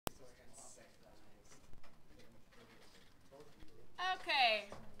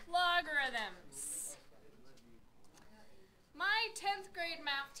10th grade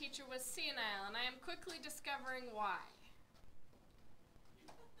math teacher was senile, and I am quickly discovering why.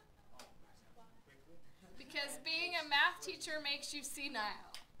 Because being a math teacher makes you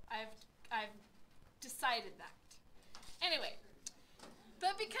senile. I've decided that. Anyway,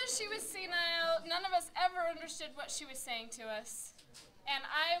 but because she was senile, none of us ever understood what she was saying to us. And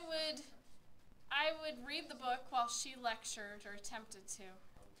I would read the book while she lectured or attempted to.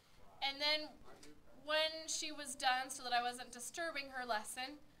 And then when she was done, so that I wasn't disturbing her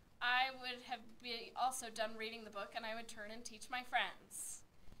lesson, I would have also done reading the book, and I would turn and teach my friends.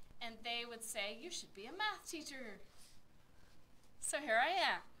 And they would say, "You should be a math teacher." So here I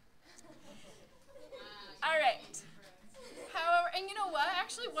am. All right. However, and you know what?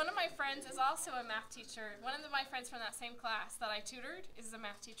 Actually, one of my friends is also a math teacher. One of my friends from that same class that I tutored is a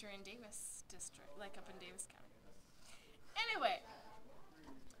math teacher in Davis District, like up in Davis County. Anyway,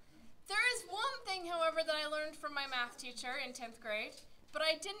 there is one thing, however, that I learned from my math teacher in 10th grade, but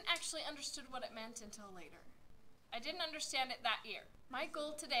I didn't actually understand what it meant until later. I didn't understand it that year. My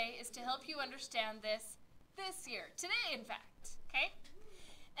goal today is to help you understand this year. Today, in fact, okay?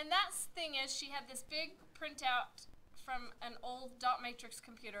 And that thing is, she had this big printout from an old dot matrix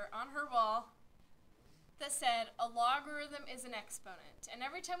computer on her wall that said, "A logarithm is an exponent." And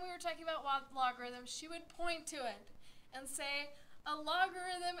every time we were talking about logarithms, she would point to it and say, "A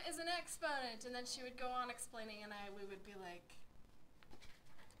logarithm is an exponent." And then she would go on explaining, and we would be like,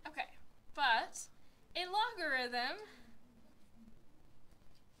 okay. But a logarithm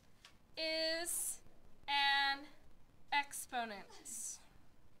is an exponent.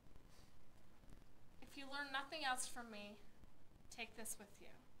 If you learn nothing else from me, take this with you.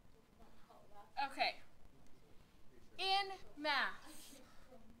 Okay. In math,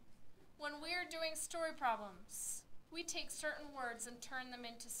 when we are doing story problems, we take certain words and turn them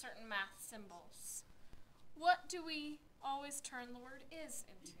into certain math symbols. What do we always turn the word is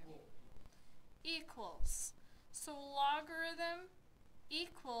into? Equals. So logarithm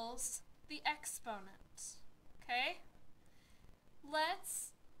equals the exponent. Okay?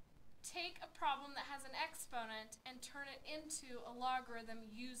 Let's take a problem that has an exponent and turn it into a logarithm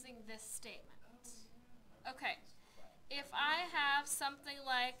using this statement. Okay, if I have something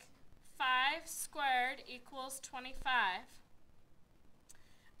like 5 squared equals 25,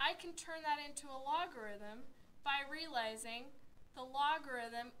 I can turn that into a logarithm by realizing the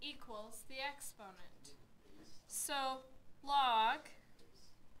logarithm equals the exponent. So log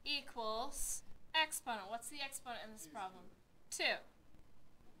equals exponent. What's the exponent in this problem? 2.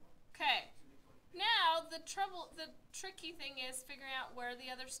 Okay, now the tricky thing is figuring out where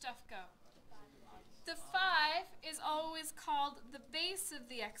the other stuff go. The 5 is always called the base of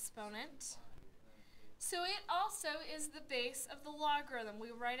the exponent, so it also is the base of the logarithm.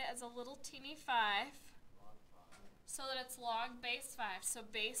 We write it as a little teeny 5, so that it's log base 5. So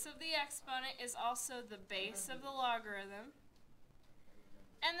base of the exponent is also the base of the logarithm.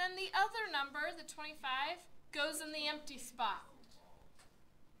 And then the other number, the 25, goes in the empty spot.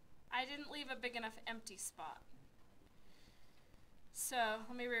 I didn't leave a big enough empty spot. So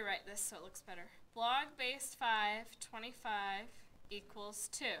let me rewrite this so it looks better. Log base 5, 25 equals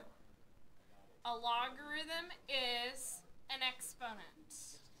 2. A logarithm is an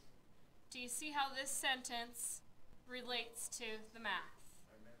exponent. Do you see how this sentence relates to the math?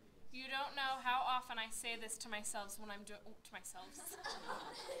 You don't know how often I say this to myself when I'm doing, to myself.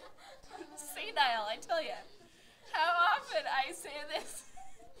 Senile, I tell you. How often I say this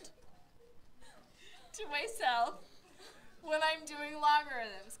to myself when I'm doing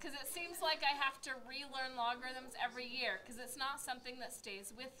logarithms, because it seems like I have to relearn logarithms every year, because it's not something that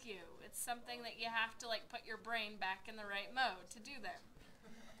stays with you. It's something that you have to like put your brain back in the right mode to do them.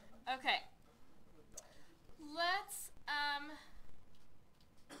 Okay. Let's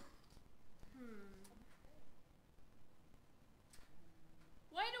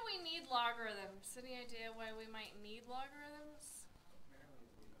why do we need logarithms? Any idea why we might need logarithms?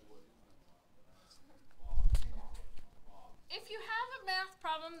 If you have a math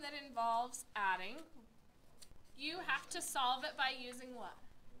problem that involves adding, you have to solve it by using what?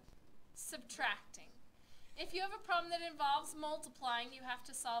 Subtracting. If you have a problem that involves multiplying, you have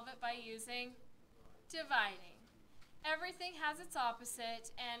to solve it by using dividing. Everything has its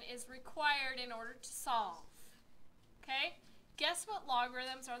opposite and is required in order to solve. Okay? Guess what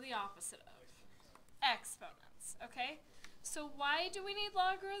logarithms are the opposite of? Exponents. Okay? So why do we need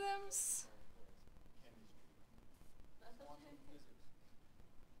logarithms?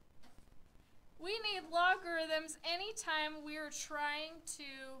 We need logarithms anytime we're trying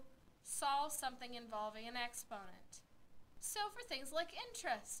to solve something involving an exponent. So for things like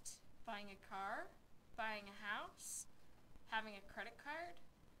interest, buying a car, buying a house, having a credit card,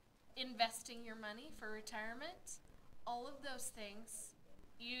 investing your money for retirement, all of those things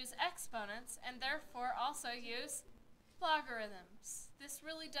use exponents and therefore also use logarithms. This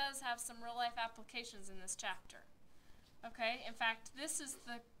really does have some real life applications in this chapter. Okay, in fact, this is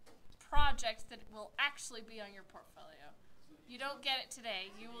the project that will actually be on your portfolio. You don't get it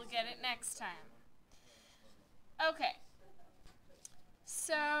today, you will get it next time. Okay,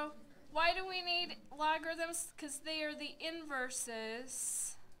 so why do we need logarithms? Because they are the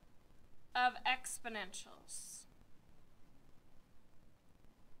inverses of exponentials.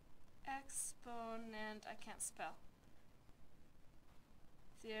 Exponent, I can't spell.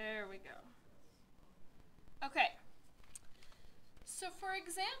 There we go. Okay. So for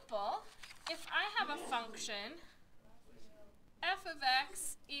example, if I have a function, f of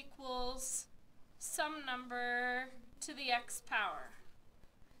x equals some number to the x power.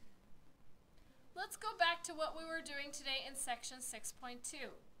 Let's go back to what we were doing today in section 6.2.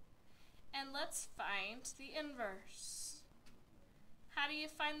 And let's find the inverse. How do you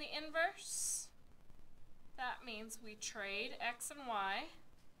find the inverse? That means we trade x and y,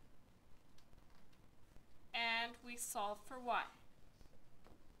 and we solve for y.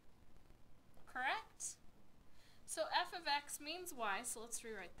 Correct? So f of x means y, so let's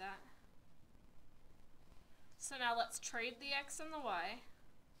rewrite that. So now let's trade the x and the y,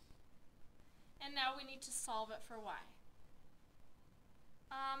 and now we need to solve it for y.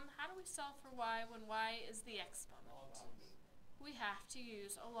 How do we solve for y when y is the exponent? We have to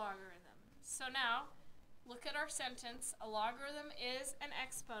use a logarithm. So now, look at our sentence. A logarithm is an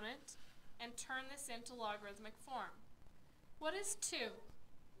exponent, and turn this into logarithmic form. What is 2?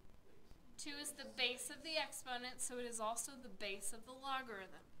 2 is the base of the exponent, so it is also the base of the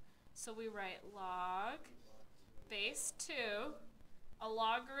logarithm. So we write log base 2. A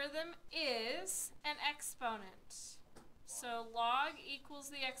logarithm is an exponent. So log equals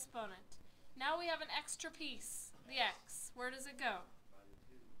the exponent. Now we have an extra piece, the x. Where does it go?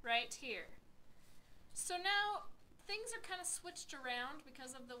 Right here. So now things are kind of switched around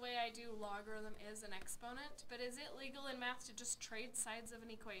because of the way I do logarithm is an exponent, but is it legal in math to just trade sides of an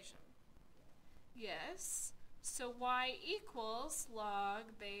equation? Yes. So y equals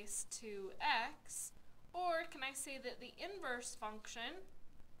log base 2x, or can I say that the inverse function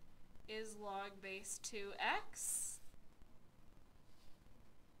is log base 2x?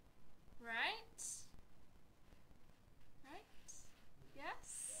 Right? Right?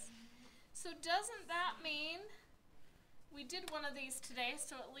 Yes? So doesn't that mean, we did one of these today,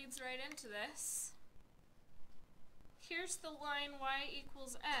 so it leads right into this. Here's the line y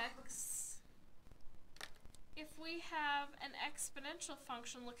equals x. If we have an exponential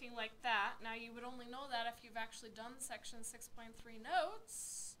function looking like that, now you would only know that if you've actually done section 6.3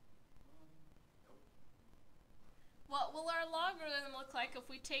 notes. What will our logarithm look like if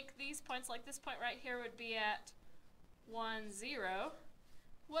we take these points, like this point right here would be at 1, 0.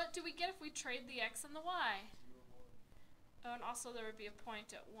 What do we get if we trade the x and the y? Oh, and also there would be a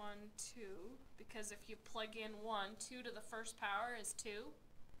point at 1, 2, because if you plug in 1, 2 to the first power is 2.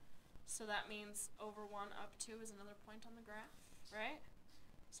 So that means over 1 up 2 is another point on the graph, right?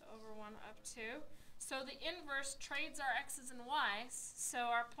 So over 1 up 2. So the inverse trades our x's and y's,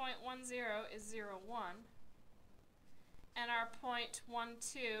 so our point 1, 0 is 0, 1. And our point 1,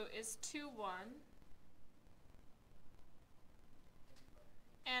 2 is 2, 1.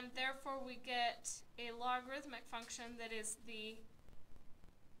 And therefore we get a logarithmic function that is the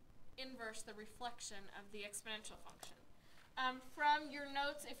inverse, the reflection of the exponential function. From your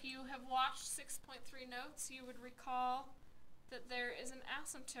notes, if you have watched 6.3 notes, you would recall that there is an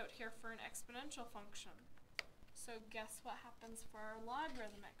asymptote here for an exponential function. So guess what happens for our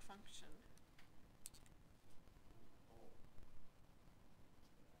logarithmic function?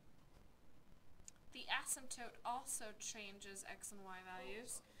 The asymptote also changes x and y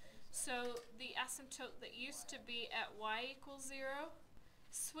values. So the asymptote that used to be at y equals 0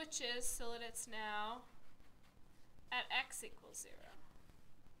 switches so that it's now at x equals 0.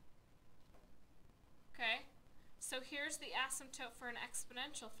 Okay? So here's the asymptote for an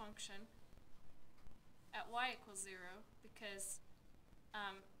exponential function at y equals 0, because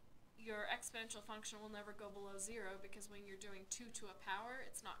your exponential function will never go below 0, because when you're doing 2 to a power,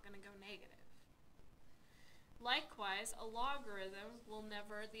 it's not going to go negative. Likewise, a logarithm will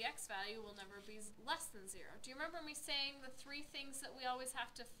never, the x value will never be less than 0. Do you remember me saying the 3 things that we always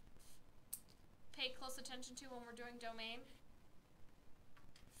have to pay close attention to when we're doing domain?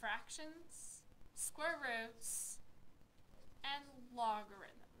 Fractions, square roots, and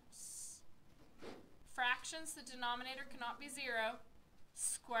logarithms. Fractions, the denominator cannot be 0.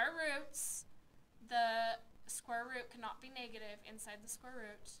 Square roots, the square root cannot be negative inside the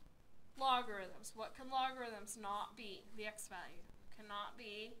square root. Logarithms. What can logarithms not be? The x value cannot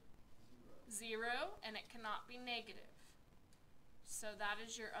be 0, and it cannot be negative. So that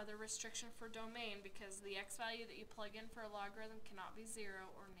is your other restriction for domain, because the x value that you plug in for a logarithm cannot be 0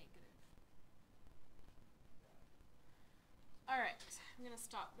 or negative. Alright, I'm going to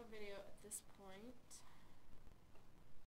stop the video at this point.